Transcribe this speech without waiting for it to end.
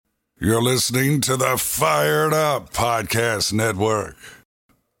You're listening to the Fired Up Podcast Network.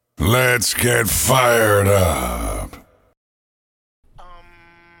 Let's get fired up.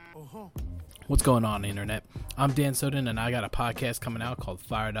 What's going on, Internet? I'm Dan Soden, and I got a podcast coming out called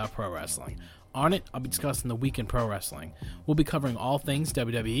Fired Up Pro Wrestling. On it, I'll be discussing the week in pro wrestling. We'll be covering all things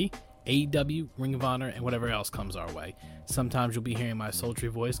WWE, AEW, Ring of Honor, and whatever else comes our way. Sometimes you'll be hearing my sultry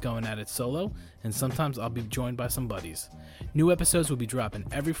voice going at it solo, and sometimes I'll be joined by some buddies. New episodes will be dropping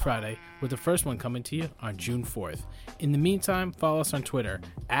every Friday, with the first one coming to you on June 4th. In the meantime, follow us on Twitter,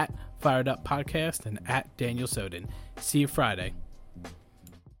 @FiredUpPodcast and @Daniel Soden. See you Friday.